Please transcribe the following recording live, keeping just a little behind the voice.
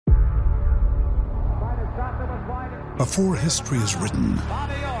Before history is written,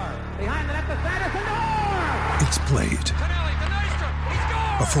 it's played.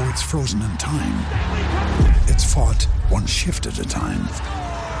 Before it's frozen in time, it's fought one shift at a time.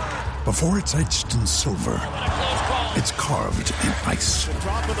 Before it's etched in silver, it's carved in ice.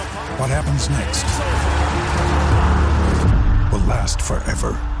 What happens next will last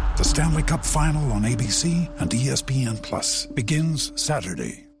forever. The Stanley Cup Final on ABC and ESPN Plus begins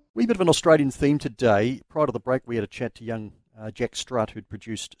Saturday. Wee bit of an Australian theme today. Prior to the break, we had a chat to young Jack Strutt, who'd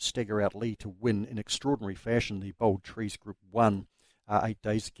produced Stagger Out Lee to win in extraordinary fashion the Bold Trees Group 1 8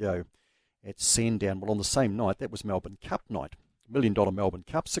 days ago at Sandown. Well, on the same night, that was Melbourne Cup night. $1 million Melbourne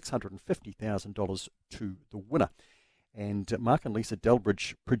Cup, $650,000 to the winner. And Mark and Lisa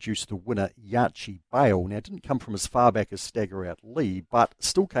Delbridge produced the winner, Yachi, Bale. Now, it didn't come from as far back as Stagger Out Lee, but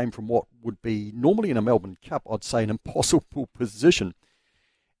still came from what would be normally in a Melbourne Cup, I'd say, an impossible position.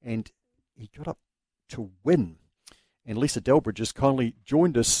 And he got up to win. And Lisa Delbridge has kindly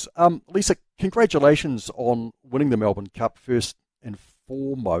joined us. Lisa, congratulations on winning the Melbourne Cup first and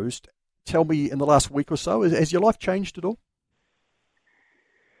foremost. Tell me, in the last week or so, has your life changed at all?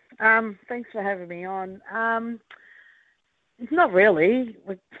 Thanks for having me on. Not really.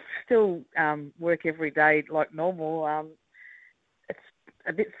 We still work every day like normal. It's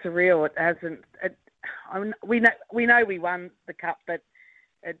a bit surreal. It hasn't. We know we won the cup, but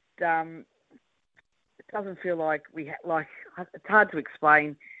it doesn't feel like like. It's hard to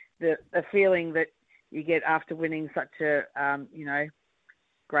explain the feeling that you get after winning such a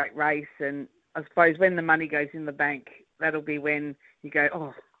great race. And I suppose when the money goes in the bank, that'll be when you go,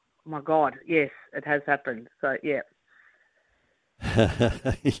 oh my God, yes, it has happened. So yeah.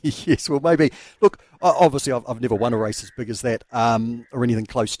 Yes, well, maybe. Look, obviously, I've never won a race as big as that or anything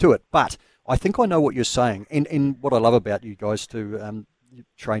close to it, but I think I know what you're saying. And what I love about you guys too,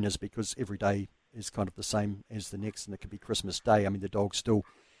 trainers, because every day is kind of the same as the next, and it could be Christmas Day. I mean, the dogs still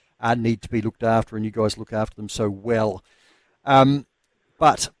need to be looked after, and you guys look after them so well.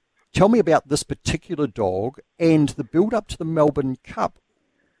 But tell me about this particular dog and the build-up to the Melbourne Cup.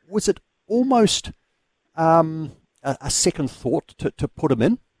 Was it almost a second thought to put him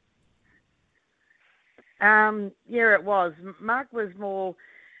in? Yeah, it was. Mark was more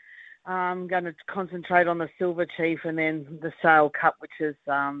going to concentrate on the Silver Chief and then the Sail Cup, which is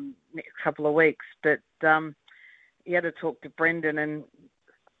next couple of weeks. But he had to talk to Brendan, and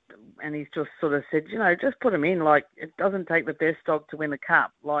he's just sort of said, just put him in. Like, it doesn't take the best dog to win the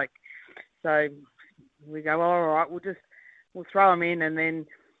cup. Like, so we go, all right, we'll throw him in, and then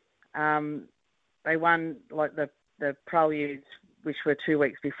they won like the Preludes, which were 2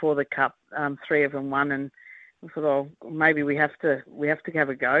 weeks before the Cup. 3 of them won, and I thought, oh, maybe we have to have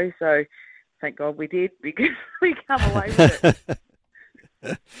a go. So thank God we did, because we come away with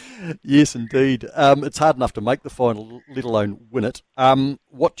it. Yes, indeed. It's hard enough to make the final, let alone win it.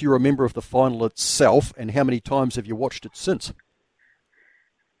 What do you remember of the final itself, and how many times have you watched it since?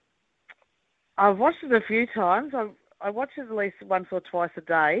 I've watched it a few times. I watch it at least once or twice a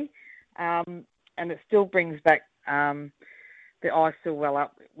day, and it still brings back the eyes still well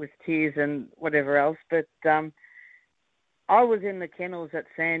up with tears and whatever else. But I was in the kennels at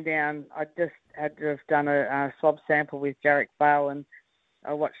Sandown. I just had to have done a swab sample with Jarek Bale, and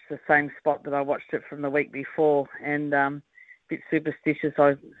I watched the same spot that I watched it from the week before, and a bit superstitious,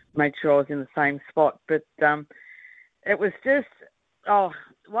 I made sure I was in the same spot. But it was just,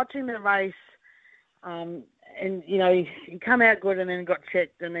 watching the race, and, he come out good and then got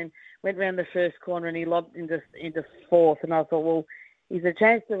checked and then went round the first corner and he lobbed into fourth. And I thought, well, he's a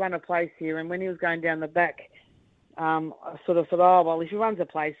chance to run a place here. And when he was going down the back, I sort of thought, oh, well, if he runs a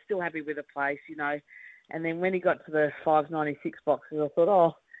place, still happy with a place, And then when he got to the 596 boxes, I thought,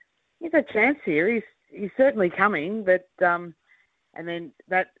 oh, he's a chance here. He's certainly coming. But and then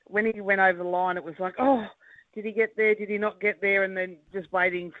that when he went over the line, it was like, oh, did he get there? Did he not get there? And then just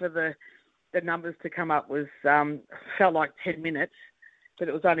waiting for the numbers to come up was felt like 10 minutes, but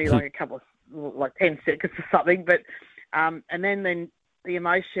it was only like a couple of, like 10 seconds or something. But and then the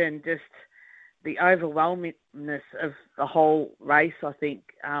emotion, just the overwhelmingness of the whole race, I think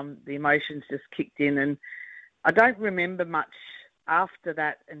the emotions just kicked in, and I don't remember much after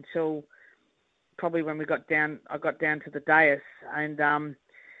that until probably when I got down to the dais. And actually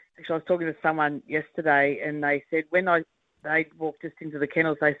I was talking to someone yesterday, and they said when they walked just into the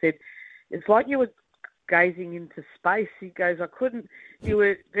kennels, they said, it's like you were gazing into space. He goes,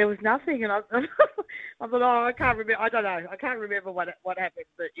 there was nothing. And I thought, oh, I can't remember. I don't know. I can't remember what happened.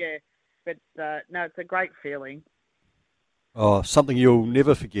 But yeah, no, it's a great feeling. Oh, something you'll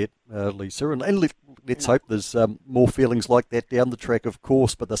never forget, Lisa. And let's hope there's more feelings like that down the track, of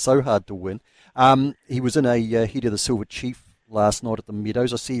course, but they're so hard to win. He was in a heat of the Silver Chief last night at the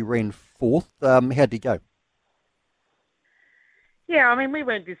Meadows. I see he ran fourth. How'd he go? Yeah, I mean, we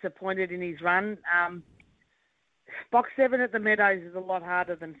weren't disappointed in his run. Box 7 at the Meadows is a lot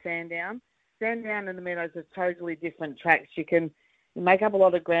harder than Sandown. Sandown and the Meadows are totally different tracks. You make up a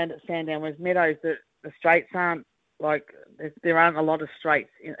lot of ground at Sandown, whereas Meadows, the straights aren't there aren't a lot of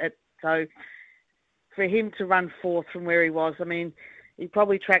straights. So for him to run fourth from where he was, I mean, he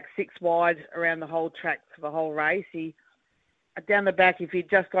probably tracked 6 wide around the whole track for the whole race. He down the back, if he'd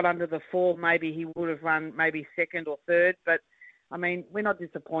just got under the 4, maybe he would have run maybe second or third. But I mean, we're not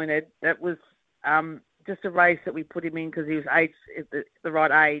disappointed. That was just a race that we put him in because he was aged at the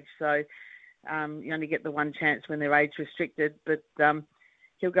right age. So you only get the one chance when they're age restricted. But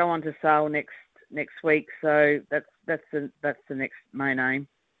he'll go on to sale next week. So that's the next main aim.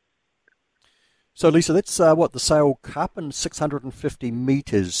 So, Lisa, that's the Sale Cup and 650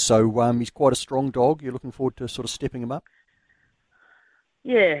 metres. So he's quite a strong dog. You're looking forward to sort of stepping him up?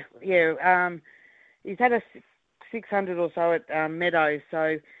 Yeah. He's had a 600 or so at Meadows.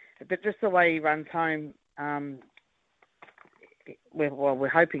 So, but just the way he runs home, we're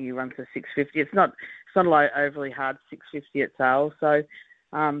hoping he runs a 650. It's not like overly hard 650 at Sale. So,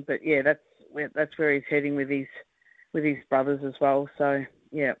 but yeah, that's where he's heading with his brothers as well. So,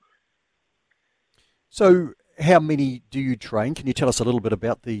 yeah. So how many do you train? Can you tell us a little bit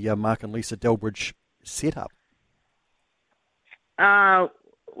about the Mark and Lisa Delbridge setup?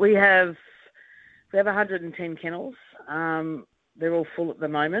 We have 110 kennels. They're all full at the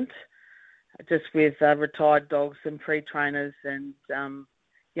moment, just with retired dogs and pre-trainers and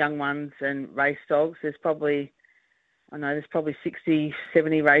young ones and race dogs. There's probably 60,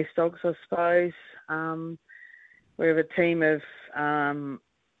 70 race dogs, I suppose. We have a team of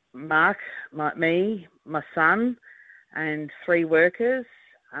Mark, me, my son, and 3 workers.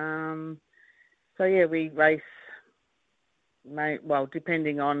 So yeah, we race. Well,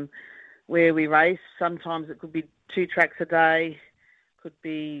 depending on where we race, sometimes it could be 2 tracks a day, could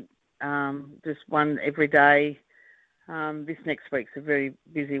be just one every day. This next week's a very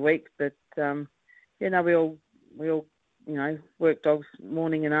busy week, but we all work dogs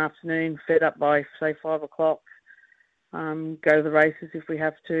morning and afternoon, fed up by say 5 o'clock. Go to the races if we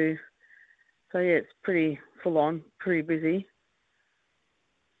have to. So yeah, it's pretty full on, pretty busy.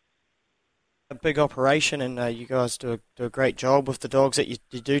 A big operation, and you guys do a great job with the dogs that you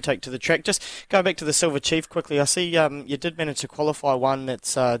do take to the track. Just going back to the Silver Chief quickly, I see you did manage to qualify one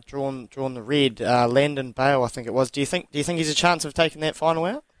that's drawn the red, Landon Bale, I think it was. Do you think he's a chance of taking that final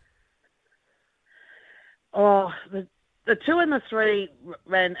out? Oh, the 2 and the 3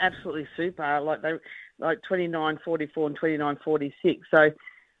 ran absolutely super. Like 29.44 and 29.46. So,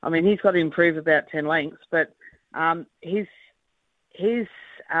 I mean, he's got to improve about 10 lengths, but his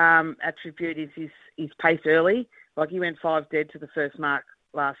attribute is his pace early. Like he went 5 dead to the first mark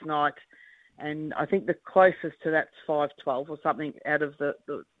last night, and I think the closest to that's 5:12 or something out of the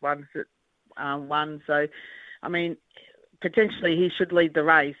ones that won. So, I mean, potentially he should lead the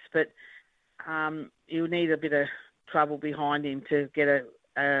race, but you'll need a bit of trouble behind him to get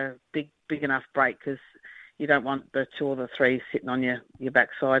a big enough break, because you don't want the 2 or the 3 sitting on your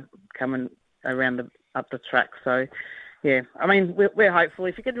backside coming around up the track. So, yeah, I mean, we're hopeful.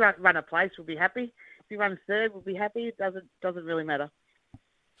 If he can run a place, we'll be happy. If he runs third, we'll be happy. It doesn't really matter.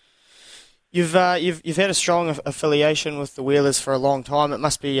 You've had a strong affiliation with the Wheelers for a long time. It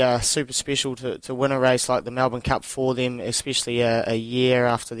must be super special to win a race like the Melbourne Cup for them, especially a year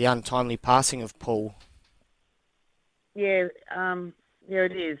after the untimely passing of Paul. Yeah,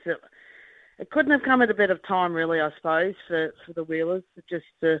 it is. It couldn't have come at a better time, really, I suppose, for the Wheelers, just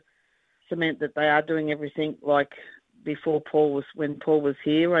to cement that they are doing everything like before when Paul was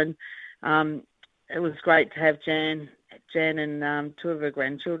here. And it was great to have Jan and 2 of her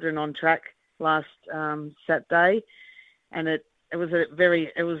grandchildren on track last Saturday, and it was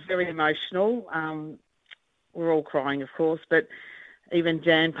very emotional. We're all crying, of course, but even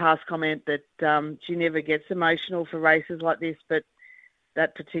Jan passed comment that she never gets emotional for races like this, but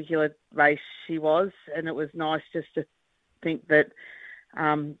that particular race she was, and it was nice just to think that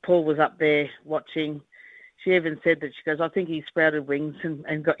Paul was up there watching. She even said that, she goes, I think he sprouted wings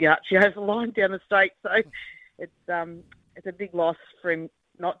and got Yachi over the line down the straight. So it's a big loss for him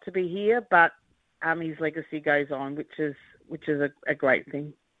not to be here, but his legacy goes on, which is a great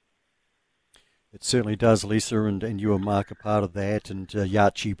thing. It certainly does, Lisa, and you and Mark are part of that, and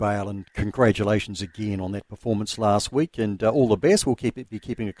Yachi, Bale, and congratulations again on that performance last week, and all the best. We'll be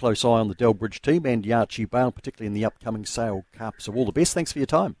keeping a close eye on the Delbridge team and Yachi, Bale, particularly in the upcoming Sale Cup. So all the best. Thanks for your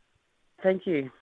time. Thank you.